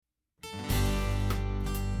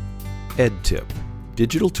EdTip: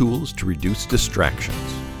 Digital Tools to Reduce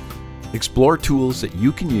Distractions. Explore tools that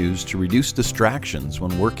you can use to reduce distractions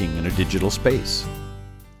when working in a digital space.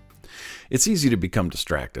 It's easy to become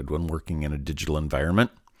distracted when working in a digital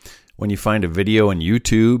environment. When you find a video on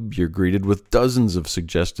YouTube, you're greeted with dozens of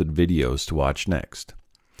suggested videos to watch next.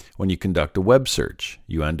 When you conduct a web search,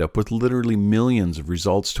 you end up with literally millions of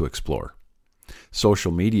results to explore.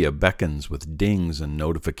 Social media beckons with dings and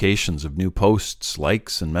notifications of new posts,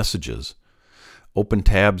 likes, and messages. Open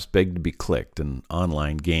tabs beg to be clicked, and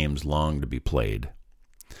online games long to be played.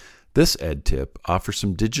 This EdTip offers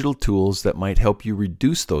some digital tools that might help you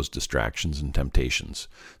reduce those distractions and temptations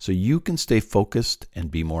so you can stay focused and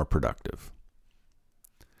be more productive.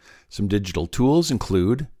 Some digital tools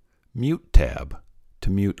include Mute Tab to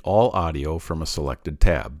mute all audio from a selected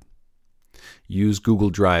tab. Use Google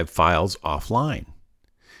Drive files offline.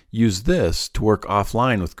 Use this to work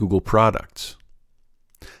offline with Google products.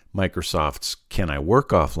 Microsoft's Can I Work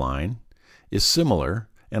Offline is similar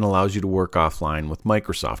and allows you to work offline with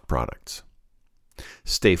Microsoft products.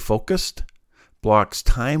 Stay Focused blocks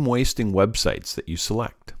time-wasting websites that you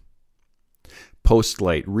select.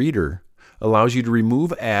 Postlight Reader allows you to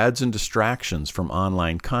remove ads and distractions from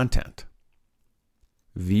online content.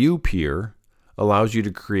 ViewPeer allows you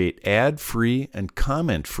to create ad-free and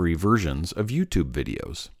comment-free versions of YouTube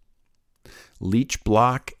videos.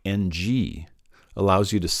 LeechBlock NG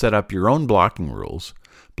allows you to set up your own blocking rules,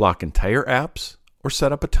 block entire apps, or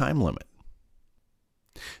set up a time limit.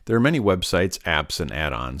 There are many websites, apps, and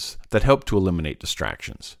add-ons that help to eliminate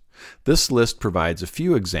distractions. This list provides a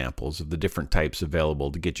few examples of the different types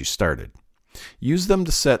available to get you started. Use them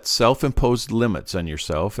to set self-imposed limits on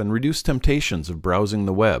yourself and reduce temptations of browsing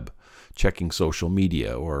the web, checking social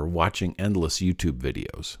media, or watching endless YouTube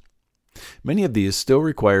videos. Many of these still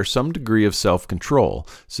require some degree of self-control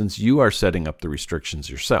since you are setting up the restrictions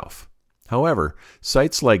yourself. However,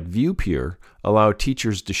 sites like ViewPeer allow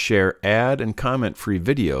teachers to share ad and comment-free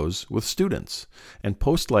videos with students, and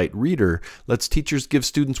Postlight Reader lets teachers give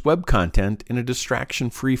students web content in a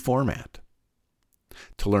distraction-free format.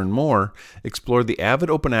 To learn more, explore the Avid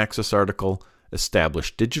Open Access article,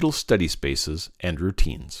 Establish Digital Study Spaces and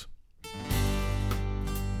Routines.